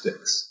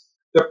heuristics.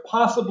 They're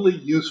possibly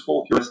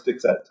useful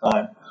heuristics at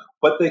time,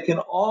 but they can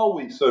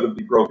always sort of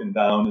be broken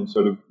down and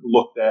sort of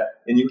looked at,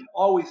 and you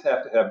always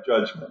have to have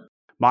judgment.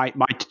 My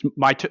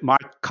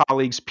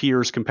colleagues,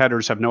 peers,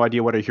 competitors have no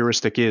idea what a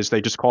heuristic is.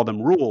 They just call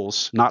them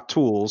rules, not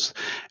tools,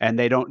 and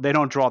they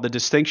don't draw the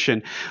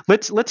distinction.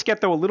 Let's get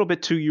though a little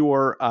bit to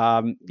your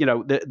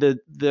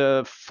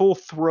the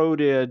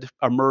full-throated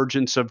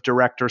emergence of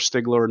director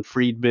Stigler and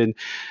Friedman.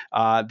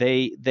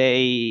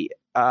 They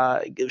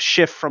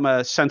shift from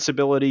a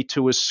sensibility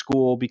to a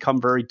school, become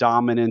very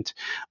dominant.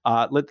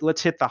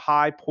 Let's hit the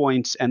high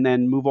points and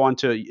then move on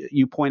to,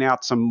 you point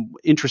out some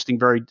interesting,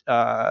 very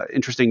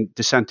interesting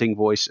dissenting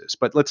voices.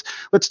 But let's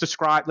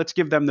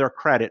give them their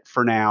credit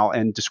for now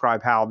and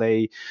describe how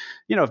they,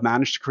 have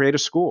managed to create a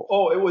school.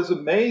 Oh, it was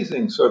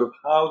amazing sort of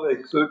how they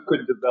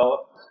could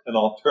develop an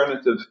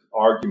alternative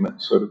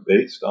argument sort of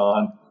based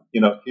on,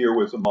 here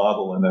was a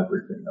model and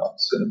everything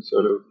else. And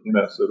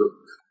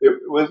it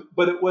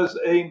was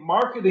a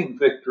marketing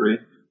victory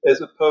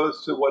as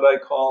opposed to what I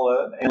call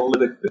an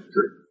analytic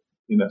victory.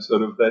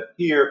 Sort of that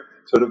here,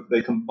 sort of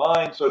they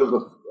combine sort of a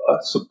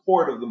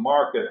support of the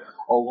market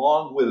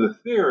along with a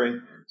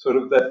theory, sort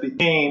of that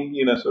became,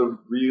 sort of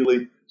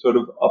really sort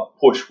of a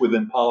push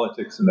within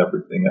politics and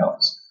everything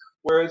else.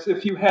 Whereas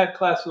if you had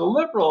classical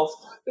liberals,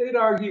 they'd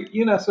argue,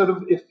 sort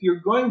of if you're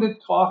going to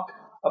talk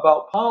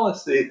about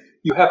policy,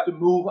 you have to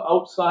move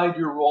outside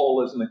your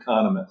role as an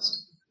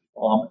economist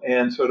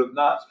and sort of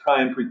not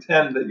try and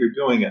pretend that you're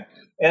doing it.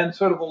 And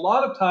sort of a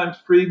lot of times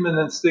Friedman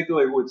and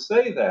Stigler would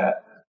say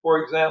that.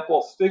 For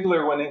example,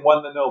 Stigler, when he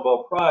won the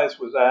Nobel Prize,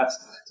 was asked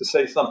to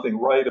say something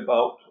right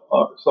about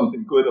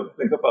something good,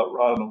 think about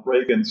Ronald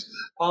Reagan's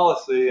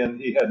policy,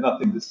 and he had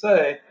nothing to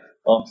say.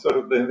 Sort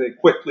of they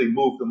quickly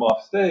moved him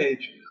off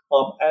stage.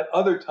 At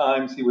other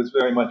times, he was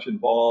very much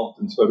involved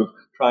in sort of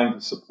trying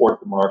to support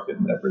the market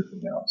and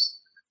everything else.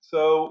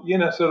 So,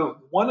 sort of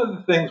one of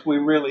the things we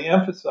really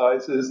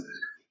emphasize is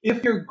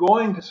if you're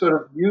going to sort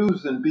of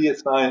use and be a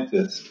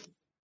scientist,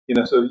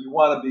 so you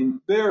want to be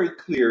very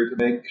clear to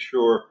make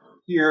sure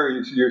here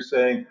you're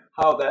saying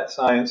how that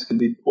science can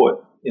be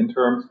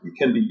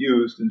can be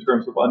used in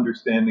terms of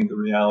understanding the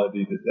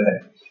reality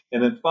today.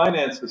 And in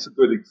finance, it's a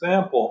good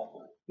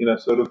example,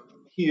 sort of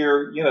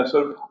here,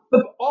 sort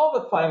of all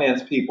the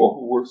finance people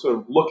who were sort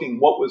of looking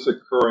what was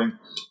occurring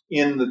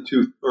in the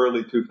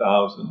early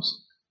 2000s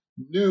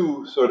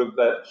knew sort of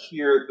that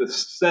here the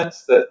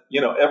sense that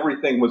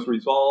everything was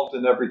resolved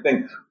and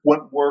everything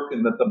wouldn't work,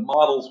 and that the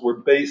models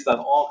were based on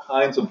all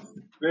kinds of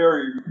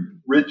very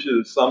rigid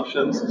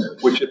assumptions,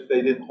 which if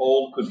they didn't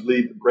hold could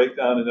lead to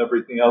breakdown and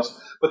everything else.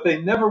 But they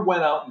never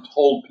went out and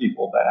told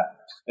people that.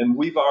 And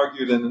we've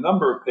argued in a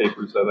number of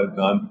papers that I've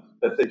done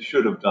that they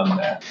should have done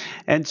that.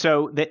 And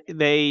so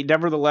they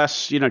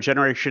nevertheless,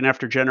 generation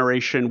after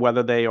generation,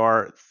 whether they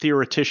are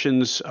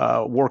theoreticians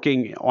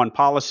working on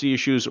policy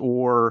issues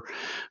or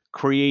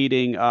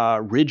creating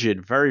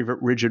very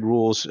rigid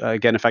rules,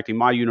 again, affecting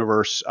my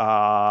universe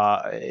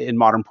in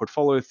modern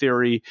portfolio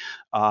theory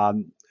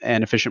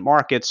and efficient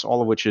markets,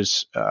 all of which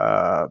is,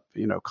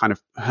 kind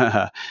of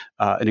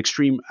an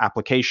extreme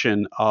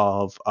application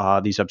of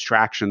these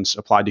abstractions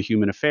applied to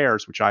human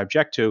affairs, which I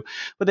object to.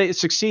 But they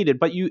succeeded.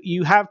 But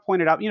you have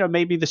pointed out,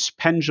 maybe this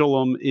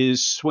pendulum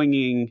is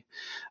swinging,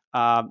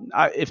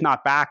 if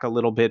not back a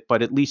little bit,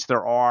 but at least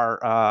there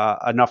are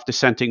enough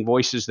dissenting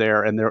voices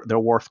there, and they're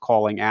worth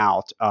calling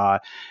out.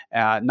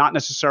 Not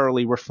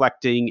necessarily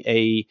reflecting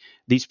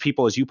these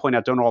people, as you point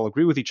out, don't all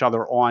agree with each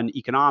other on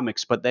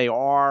economics, but they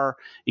are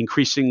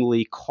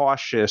increasingly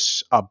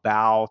cautious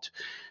about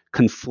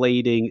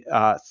conflating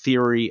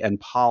theory and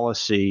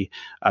policy,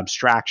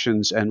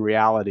 abstractions and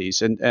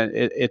realities. And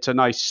it's a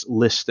nice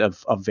list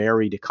of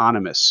varied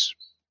economists.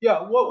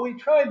 Yeah, what we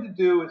tried to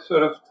do is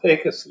sort of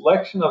take a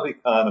selection of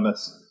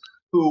economists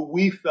who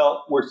we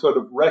felt were sort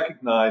of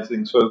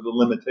recognizing sort of the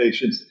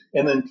limitations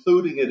and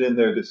including it in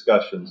their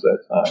discussions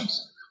at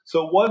times.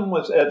 So one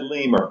was Ed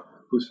Leamer,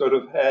 who sort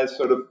of has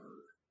sort of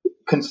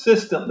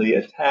consistently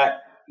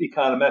attacked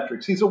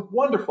econometrics. He's a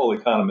wonderful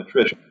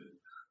econometrician,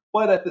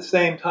 but at the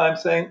same time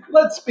saying,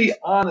 let's be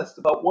honest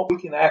about what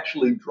we can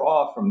actually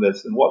draw from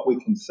this and what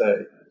we can say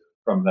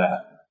from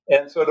that.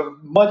 And sort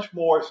of much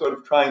more sort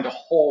of trying to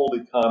hold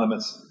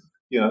economists,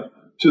 to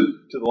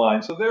the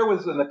line. So there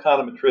was an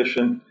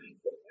econometrician.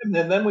 And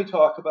then we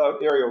talked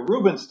about Ariel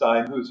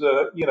Rubinstein, who's,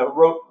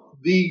 wrote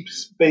the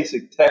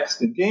basic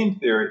text in game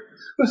theory,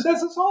 who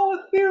says it's all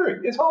a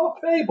theory. It's all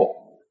a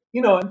fable.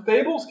 And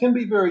fables can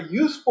be very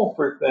useful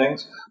for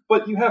things,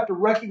 but you have to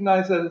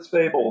recognize that it's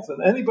fables.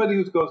 And anybody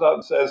who goes out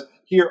and says,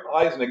 here,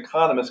 I as an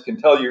economist can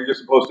tell you you're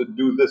supposed to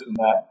do this and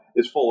that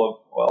is full of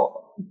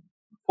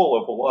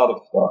a lot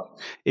of stuff.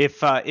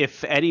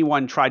 If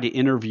anyone tried to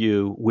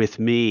interview with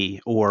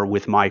me or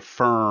with my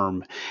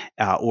firm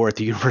or at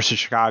the University of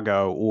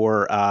Chicago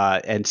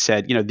and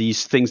said,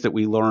 these things that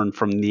we learn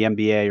from the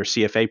MBA or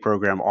CFA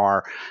program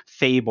are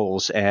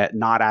fables,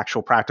 not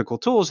actual practical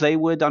tools, they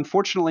would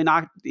unfortunately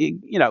not, the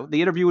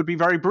interview would be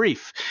very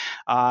brief.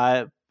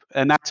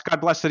 And that's,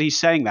 God bless that he's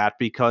saying that,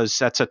 because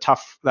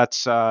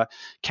that's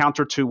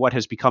counter to what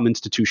has become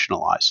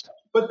institutionalized.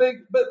 But they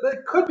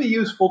could be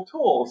useful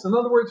tools. In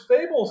other words,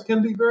 fables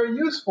can be very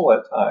useful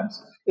at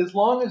times, as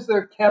long as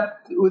they're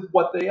kept with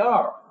what they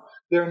are.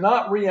 They're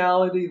not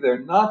reality.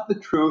 They're not the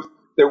truth.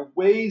 They're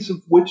ways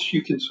of which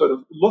you can sort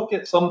of look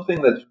at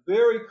something that's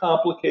very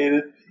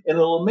complicated, and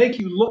it'll make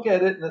you look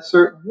at it in a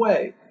certain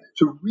way.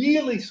 To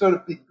really sort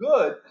of be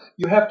good,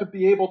 you have to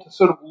be able to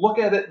sort of look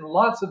at it in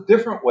lots of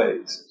different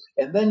ways,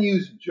 and then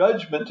use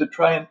judgment to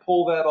try and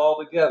pull that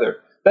all together.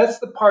 That's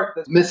the part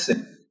that's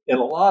missing in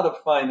a lot of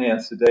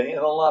finance today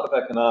and a lot of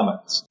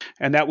economics.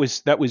 And that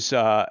was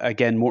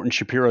again, Morton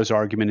Shapiro's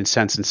argument in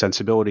Sense and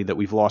Sensibility, that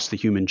we've lost the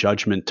human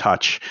judgment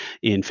touch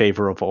in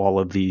favor of all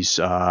of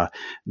these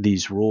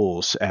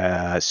rules.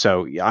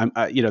 So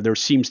there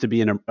seems to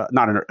be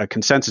not a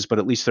consensus, but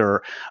at least there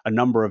are a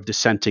number of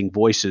dissenting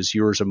voices,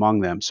 yours among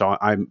them. So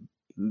I'm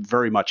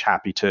very much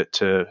happy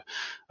to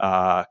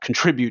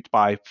contribute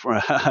by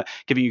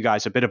giving you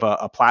guys a bit of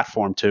a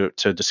platform to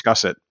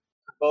discuss it.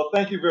 Well,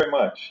 thank you very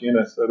much.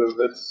 It's there.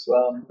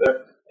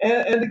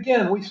 And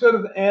again, we sort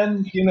of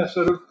end, end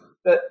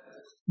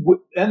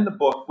the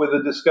book with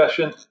a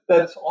discussion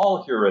that it's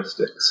all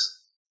heuristics.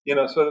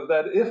 Sort of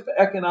that if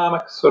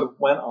economics sort of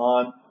went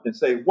on and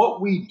say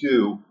what we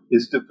do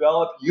is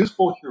develop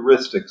useful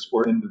heuristics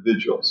for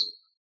individuals,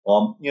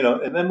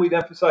 and then we'd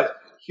emphasize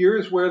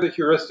here's where the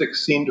heuristics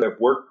seem to have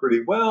worked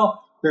pretty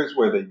well. Here's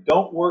where they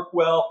don't work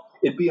well.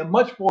 It'd be a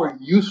much more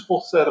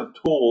useful set of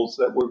tools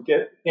that we're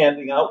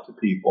handing out to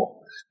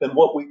people than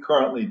what we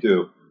currently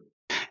do.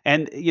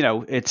 And,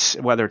 it's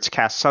whether it's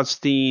Cass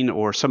Sunstein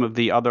or some of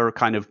the other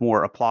kind of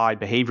more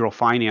applied behavioral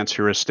finance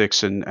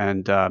heuristics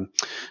and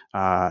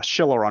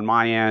Schiller on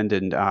my end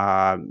and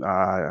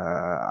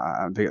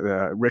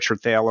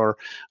Richard Thaler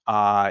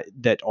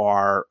that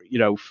are,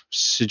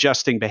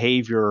 suggesting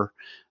behavior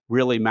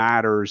really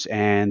matters,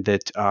 and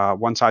that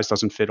one size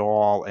doesn't fit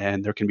all,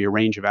 and there can be a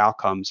range of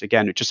outcomes.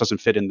 Again, it just doesn't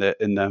fit in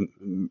the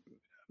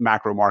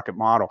macro market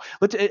model.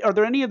 Are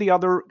there any of the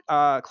other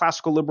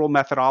classical liberal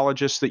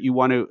methodologists that you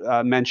want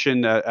to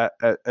mention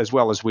as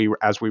well as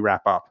we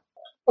wrap up?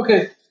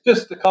 Okay,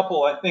 just a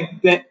couple. I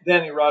think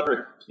Danny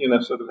Roderick,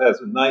 sort of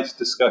has a nice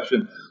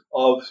discussion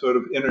of sort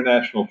of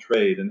international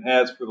trade and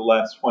has for the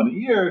last 20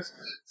 years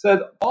said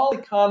all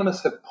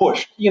economists have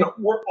pushed,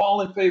 we're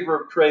all in favor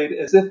of trade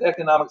as if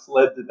economics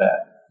led to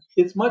that.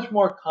 It's much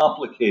more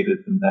complicated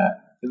than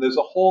that. And there's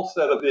a whole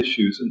set of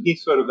issues, and he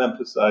sort of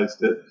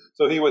emphasized it.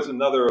 So he was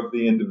another of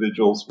the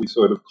individuals we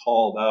sort of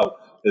called out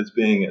as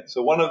being it.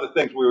 So one of the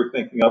things we were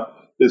thinking of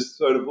is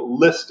sort of a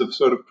list of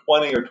sort of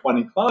 20 or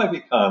 25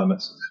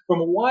 economists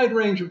from a wide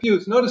range of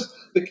views. Notice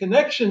the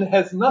connection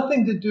has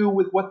nothing to do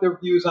with what their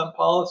views on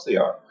policy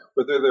are,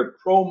 whether they're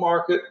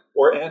pro-market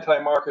or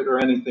anti-market or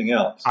anything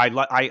else.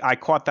 I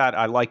caught that.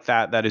 I like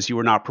that. That is, you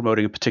were not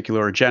promoting a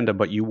particular agenda,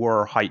 but you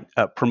were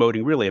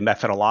promoting really a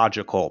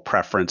methodological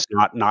preference,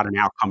 not an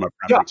outcome of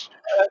preference.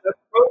 Yeah, an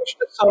approach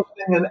to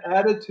something, an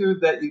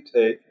attitude that you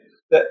take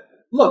that,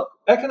 look,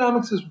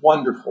 economics is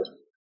wonderful.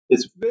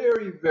 It's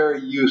very,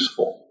 very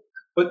useful.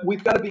 But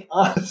we've got to be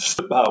honest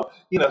about,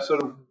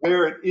 sort of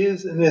where it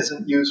is and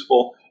isn't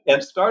useful.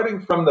 And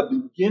starting from the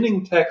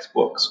beginning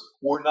textbooks,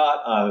 we're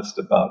not honest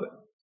about it.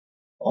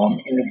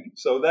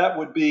 So that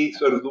would be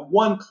sort of the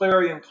one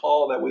clarion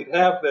call that we'd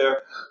have there.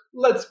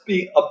 Let's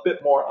be a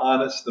bit more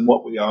honest than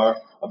what we are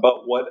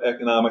about what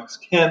economics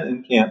can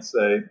and can't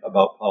say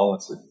about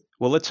policy.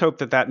 Well, let's hope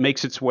that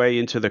makes its way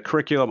into the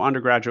curriculum,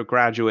 undergraduate,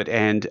 graduate,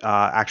 and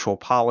actual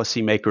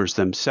policymakers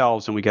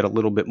themselves, and we get a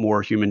little bit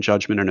more human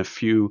judgment and a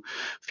few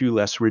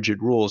less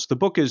rigid rules. The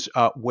book is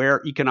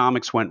Where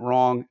Economics Went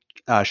Wrong,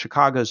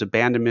 Chicago's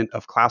Abandonment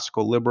of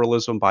Classical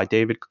Liberalism by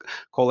David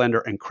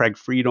Kolender and Craig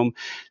Friedman.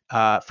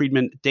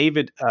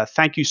 David,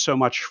 thank you so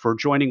much for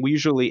joining. We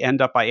usually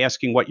end up by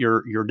asking what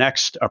your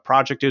next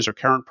project is or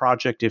current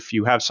project. If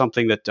you have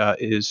something that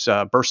is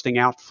bursting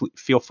out,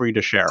 feel free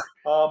to share.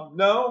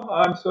 No,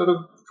 I'm sort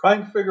of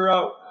trying to figure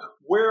out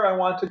where I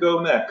want to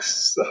go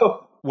next.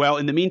 So. Well,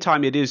 in the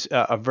meantime, it is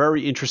a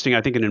very interesting,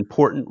 I think, an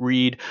important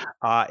read.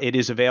 It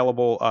is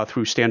available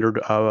through standard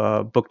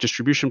book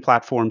distribution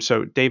platforms.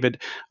 So,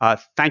 David,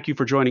 thank you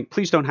for joining.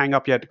 Please don't hang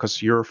up yet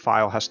because your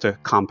file has to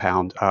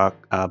compound.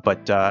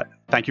 But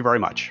thank you very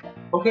much.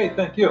 Okay,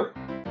 thank you.